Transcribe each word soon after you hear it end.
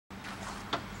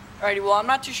Alrighty, well, I'm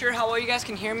not too sure how well you guys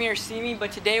can hear me or see me,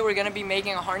 but today we're going to be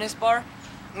making a harness bar.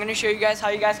 I'm going to show you guys how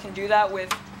you guys can do that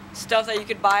with stuff that you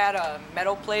could buy at a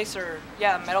metal place, or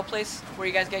yeah, a metal place where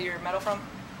you guys get your metal from.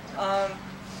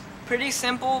 Pretty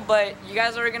simple, but you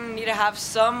guys are going to need to have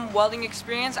some welding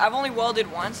experience. I've only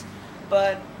welded once,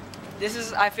 but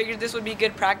I figured this would be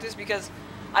good practice because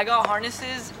I got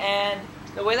harnesses, and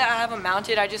the way that I have them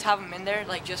mounted, I just have them in there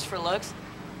like just for looks.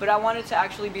 But I want it to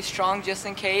actually be strong just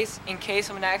in case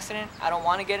of an accident. I don't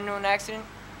want to get into an accident,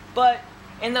 but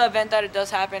in the event that it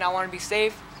does happen, I want to be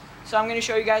safe. So I'm going to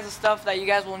show you guys the stuff that you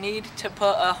guys will need to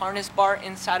put a harness bar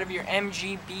inside of your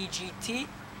mgbgt.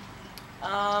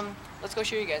 Let's go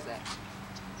show you guys that.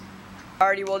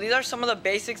 Alrighty, well, these are some of the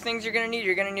basic things you're going to need.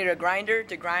 You're going to need a grinder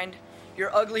to grind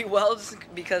your ugly welds,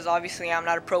 because obviously I'm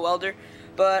not a pro welder,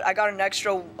 but I got an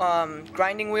extra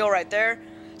grinding wheel right there.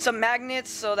 Some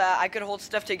magnets so that I could hold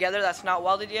stuff together that's not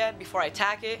welded yet before I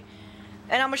tack it.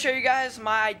 And I'm going to show you guys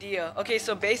my idea. Okay,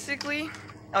 so basically,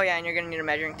 oh yeah, and you're going to need a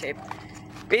measuring tape.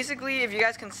 Basically, if you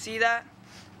guys can see that,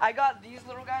 I got these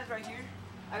little guys right here.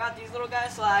 I got these little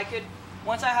guys so that I could,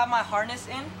 once I have my harness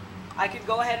in, I could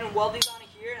go ahead and weld these on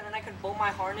here, and then I could bolt my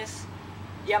harness.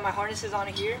 Yeah, my harness is on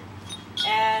here.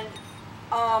 And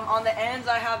on the ends,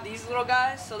 I have these little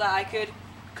guys so that I could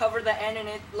cover the end and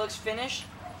it looks finished.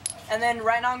 And then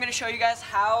right now I'm going to show you guys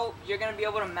how you're going to be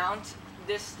able to mount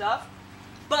this stuff.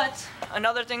 But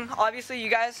another thing, obviously you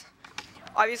guys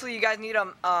need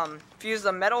to fuse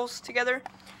the metals together.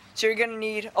 So you're going to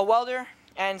need a welder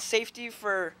and safety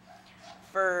for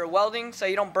welding so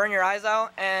you don't burn your eyes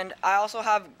out. And I also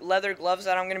have leather gloves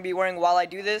that I'm going to be wearing while I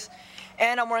do this.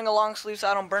 And I'm wearing a long sleeve so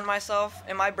I don't burn myself.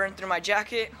 It might burn through my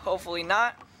jacket, hopefully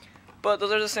not. But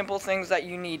those are the simple things that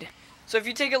you need. So if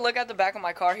you take a look at the back of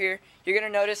my car here, you're going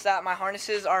to notice that my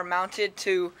harnesses are mounted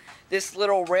to this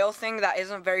little rail thing that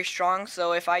isn't very strong.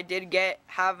 So if I did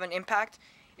have an impact,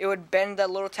 it would bend that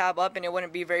little tab up and it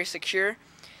wouldn't be very secure.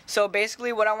 So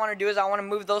basically what I want to do is I want to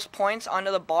move those points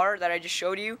onto the bar that I just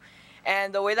showed you.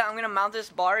 And the way that I'm going to mount this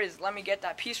bar is, let me get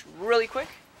that piece really quick.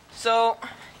 So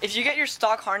if you get your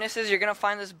stock harnesses, you're going to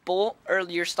find this bolt, or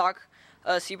your stock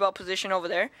seatbelt position over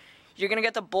there. You're going to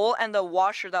get the bolt and the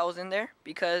washer that was in there,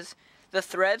 because the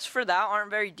threads for that aren't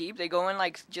very deep. They go in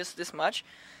like just this much.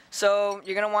 So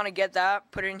you're going to want to get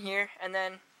that, put it in here, and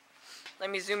then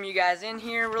let me zoom you guys in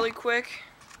here really quick.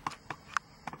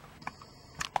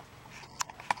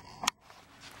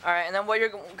 Alright, and then what you're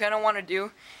going to want to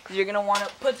do is you're going to want to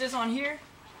put this on here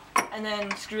and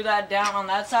then screw that down on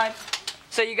that side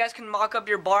so you guys can mock up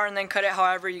your bar and then cut it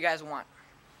however you guys want.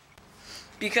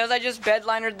 Because I just bed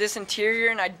linered this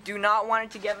interior and I do not want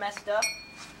it to get messed up,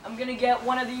 I'm going to get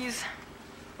one of these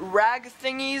rag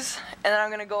thingies and then I'm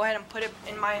going to go ahead and put it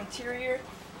in my interior.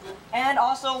 And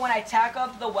also when I tack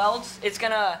up the welds,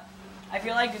 I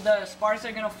feel like the sparks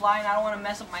are going to fly and I don't want to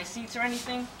mess up my seats or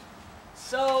anything.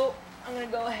 So I'm going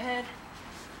to go ahead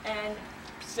and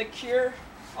secure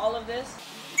all of this.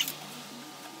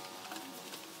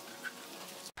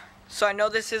 So I know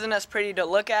this isn't as pretty to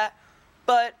look at,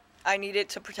 but I need it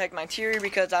to protect my interior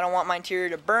because I don't want my interior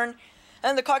to burn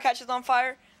and the car catches on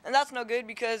fire, and that's no good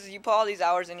because you put all these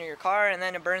hours into your car and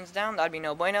then it burns down. That'd be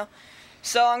no bueno.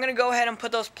 So I'm going to go ahead and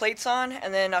put those plates on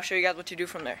and then I'll show you guys what to do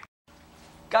from there.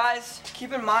 Guys,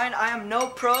 keep in mind I am no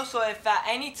pro, so if at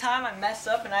any time I mess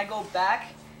up and I go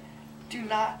back, do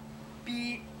not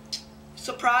be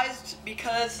surprised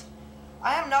because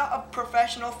I am not a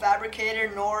professional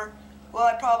fabricator, nor will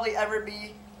I probably ever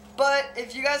be. But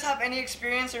if you guys have any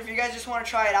experience or if you guys just want to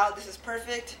try it out, this is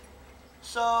perfect.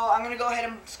 So I'm going to go ahead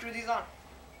and screw these on.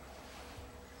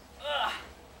 Ugh.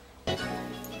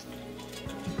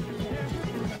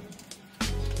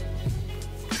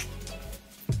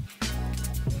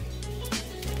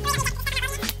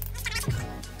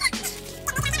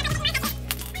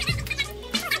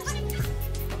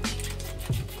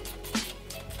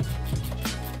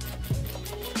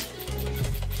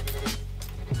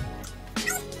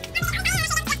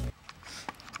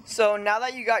 So now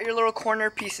that you got your little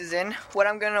corner pieces in, what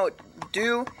I'm going to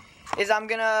do is I'm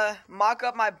going to mock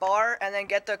up my bar and then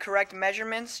get the correct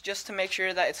measurements just to make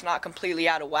sure that it's not completely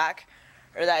out of whack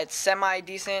or that it's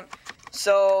semi-decent.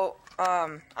 So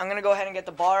I'm going to go ahead and get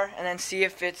the bar and then see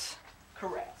if it's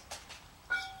correct.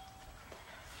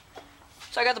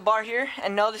 So I got the bar here,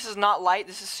 and no, this is not light,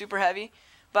 this is super heavy.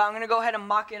 But I'm going to go ahead and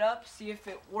mock it up, see if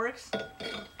it works.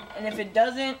 And if it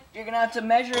doesn't, you're going to have to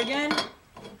measure again,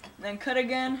 and then cut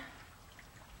again.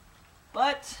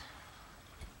 But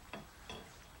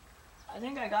I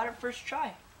think I got it first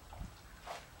try.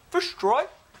 First try?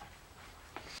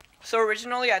 So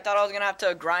originally I thought I was going to have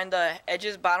to grind the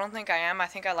edges, but I don't think I am. I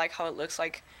think I like how it looks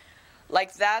like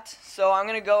like that. So I'm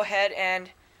gonna go ahead and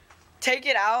take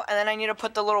it out, and then I need to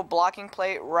put the little blocking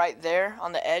plate right there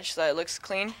on the edge so that it looks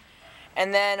clean.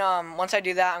 And then once I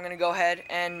do that, I'm gonna go ahead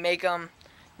and make them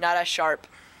not as sharp.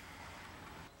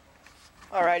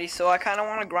 Alrighty, so I kind of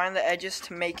want to grind the edges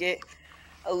to make it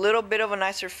a little bit of a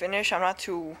nicer finish. I'm not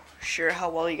too sure how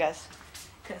well you guys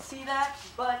can see that,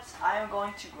 but I am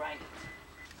going to grind it.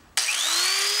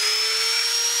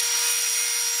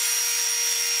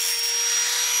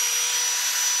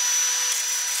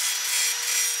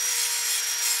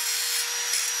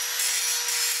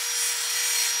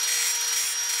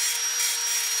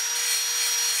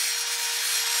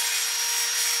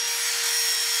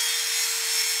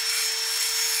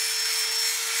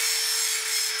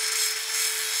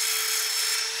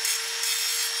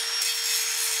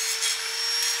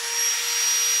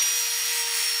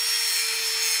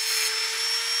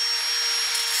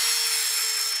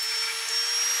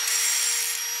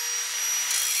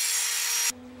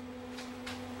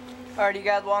 Alrighty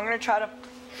guys, well I'm gonna try to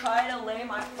lay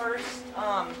my first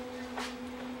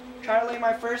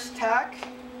tack.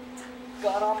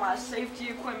 Got all my safety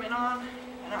equipment on,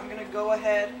 and I'm gonna go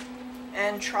ahead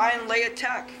and try and lay a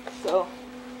tack. So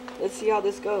let's see how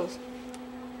this goes.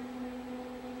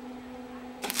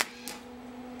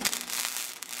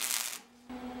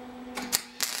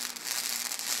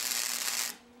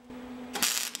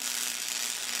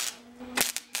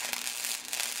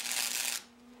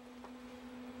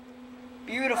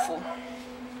 Beautiful.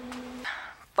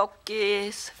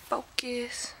 Focus,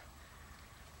 focus.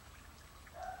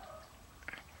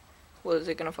 What is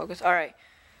it gonna focus? Alright,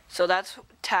 so that's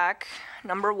tack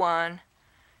number 1,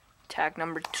 tack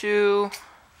number 2,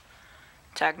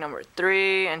 tack number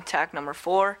 3, and tack number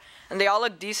 4. And they all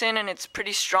look decent and it's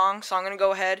pretty strong, so I'm gonna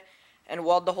go ahead and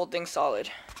weld the whole thing solid.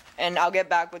 And I'll get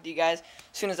back with you guys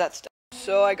as soon as that's done.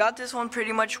 So I got this one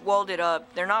pretty much welded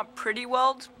up. They're not pretty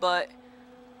welds, but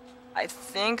I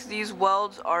think these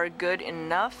welds are good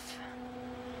enough,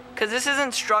 because this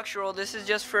isn't structural, this is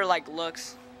just for like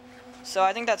looks. So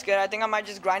I think that's good. I think I might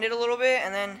just grind it a little bit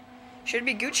and then it should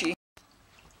be Gucci.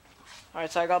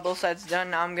 Alright, so I got both sides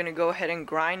done. Now I'm going to go ahead and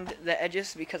grind the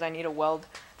edges because I need to weld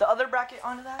the other bracket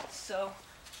onto that. So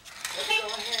let's go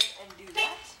ahead and do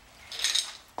that.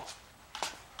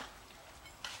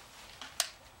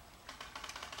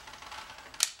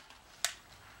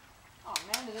 Oh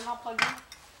man, did it not plug in?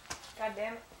 God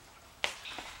damn it.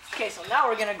 Okay, so now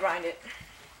we're gonna grind it.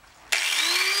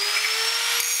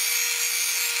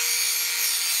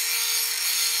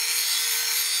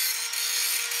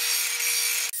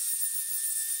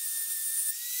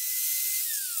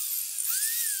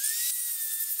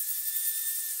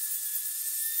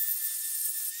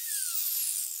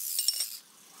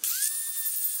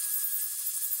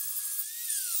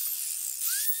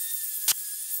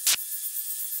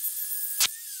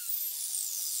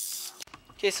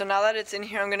 Okay, so now that it's in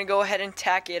here, I'm going to go ahead and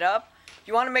tack it up.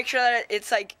 You want to make sure that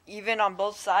it's like even on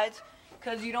both sides,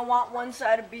 because you don't want one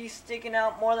side to be sticking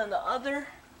out more than the other.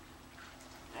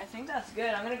 I think that's good.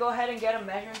 I'm going to go ahead and get a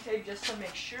measuring tape just to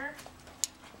make sure.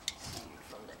 Let's see,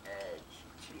 from the edge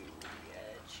to the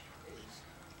edge is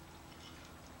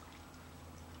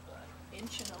about an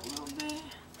inch and a little bit.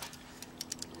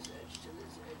 This edge to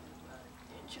this edge is about an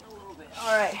inch and a little bit.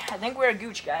 Alright, I think we're a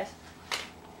gooch, guys.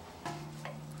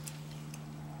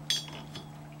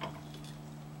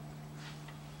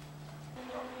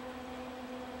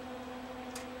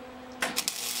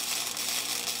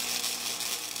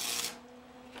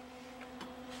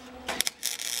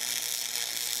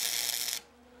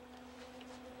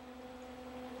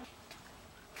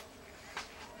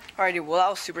 Alrighty, well that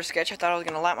was super sketchy. I thought I was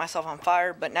going to light myself on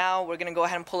fire, but now we're going to go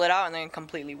ahead and pull it out and then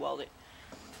completely weld it.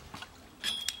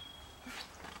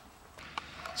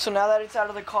 So now that it's out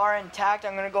of the car and tacked,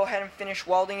 I'm going to go ahead and finish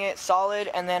welding it solid,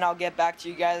 and then I'll get back to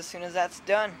you guys as soon as that's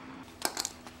done.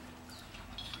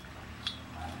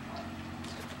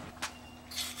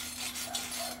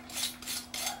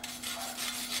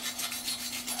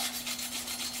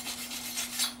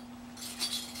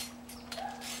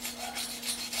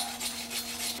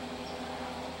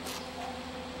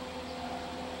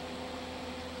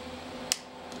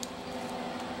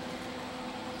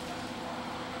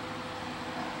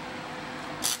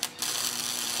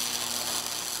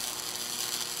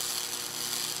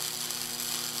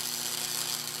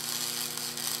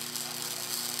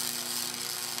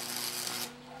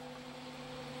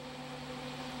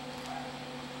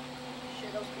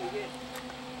 That was pretty good.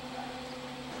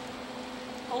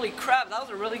 Holy crap, that was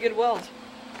a really good weld.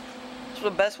 This was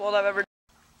the best weld I've ever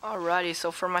done. Alrighty,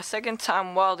 so for my second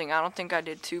time welding, I don't think I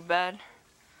did too bad.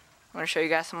 I'm gonna show you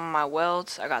guys some of my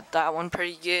welds. I got that one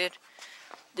pretty good.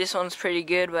 This one's pretty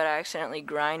good, but I accidentally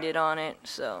grinded on it,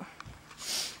 so.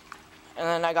 And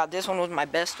then I got this one was my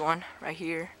best one right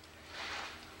here.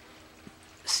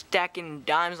 Stacking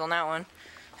dimes on that one.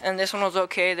 And this one was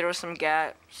okay. There was some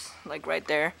gaps like right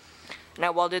there. And I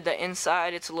welded the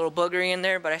inside. It's a little boogery in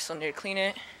there, but I still need to clean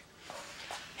it.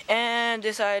 And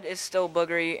this side is still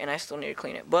boogery, and I still need to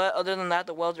clean it. But other than that,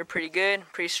 the welds are pretty good,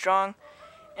 pretty strong,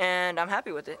 and I'm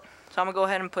happy with it. So I'm gonna go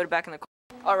ahead and put it back in the car.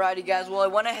 Alrighty guys, well I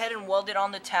went ahead and welded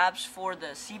on the tabs for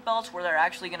the seat belts where they're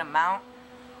actually gonna mount.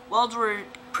 Welds were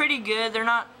pretty good.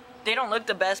 They don't look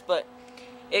the best, but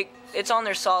it's on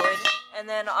there solid. And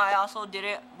then I also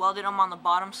welded them on the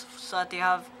bottoms so that they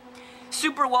have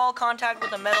super well contact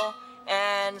with the metal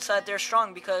and so that they're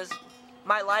strong, because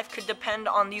my life could depend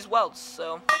on these welds.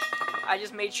 So I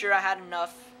just made sure I had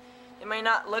enough. They may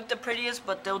not look the prettiest,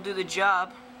 but they'll do the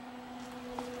job.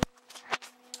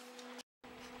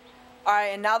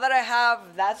 Alright, and now that I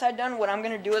have that side done, what I'm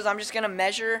going to do is I'm just going to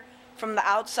measure from the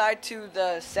outside to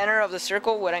the center of the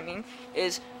circle. What I mean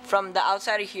is from the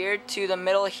outside of here to the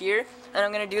middle of here. And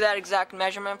I'm going to do that exact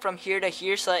measurement from here to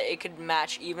here so that it could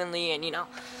match evenly and, you know,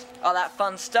 all that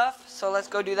fun stuff. So let's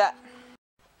go do that.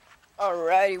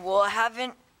 Alrighty, well I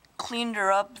haven't cleaned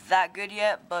her up that good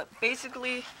yet, but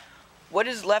basically what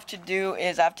is left to do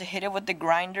is I have to hit it with the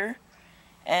grinder.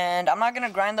 And I'm not going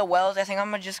to grind the welds. I think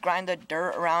I'm going to just grind the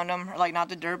dirt around them. Or like not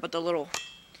the dirt, but the little,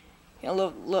 you know,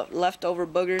 little leftover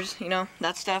boogers, you know,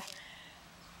 that stuff.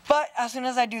 But as soon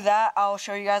as I do that, I'll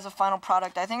show you guys the final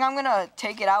product. I think I'm going to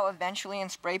take it out eventually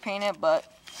and spray paint it,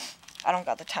 but I don't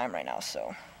got the time right now,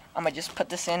 so I'm going to just put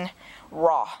this in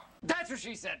raw. That's what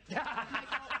she said.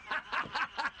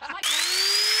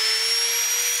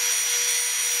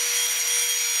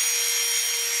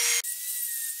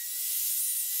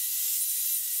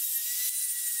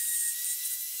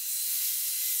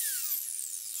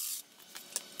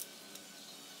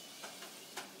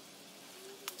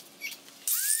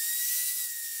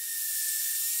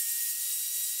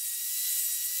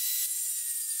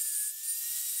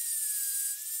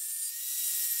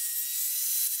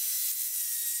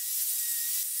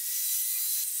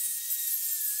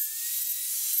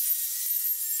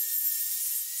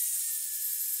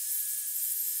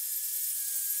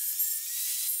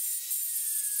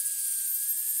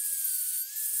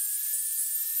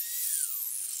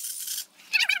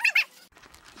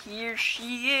 Here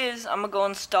she is. I'm gonna go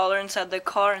install her inside the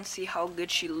car and see how good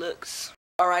she looks.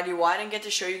 Alrighty, well I didn't get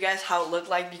to show you guys how it looked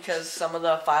like because some of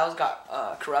the files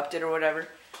got corrupted or whatever.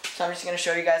 So I'm just gonna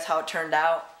show you guys how it turned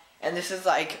out. And this is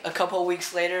like a couple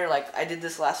weeks later, like I did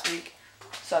this last week.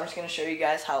 So I'm just gonna show you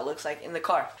guys how it looks like in the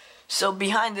car. So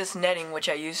behind this netting, which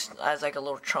I used as like a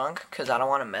little trunk because I don't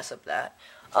want to mess up that,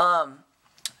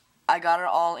 I got it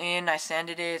all in, I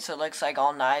sanded it so it looks like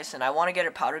all nice, and I want to get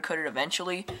it powder coated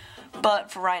eventually, but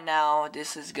for right now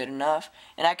this is good enough.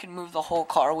 And I can move the whole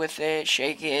car with it,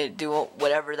 shake it, do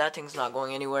whatever. That thing's not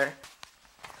going anywhere.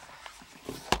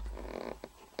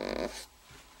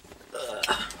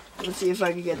 Let's see if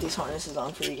I can get these harnesses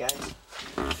on for you guys.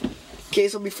 Okay,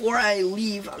 so before I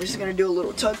leave, I'm just gonna do a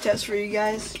little tug test for you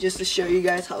guys, just to show you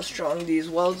guys how strong these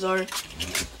welds are.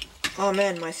 Oh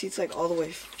man, my seat's like all the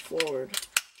way forward.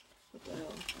 What the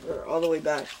hell? Or all the way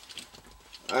back.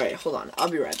 Alright, hold on. I'll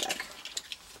be right back.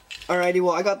 Alrighty,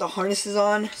 well I got the harnesses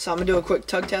on, so I'm gonna do a quick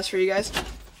tug test for you guys.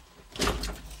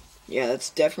 Yeah, that's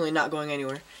definitely not going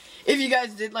anywhere. If you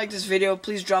guys did like this video,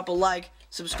 please drop a like,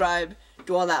 subscribe,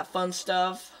 do all that fun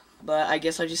stuff. But I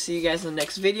guess I'll just see you guys in the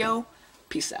next video.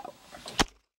 Peace out.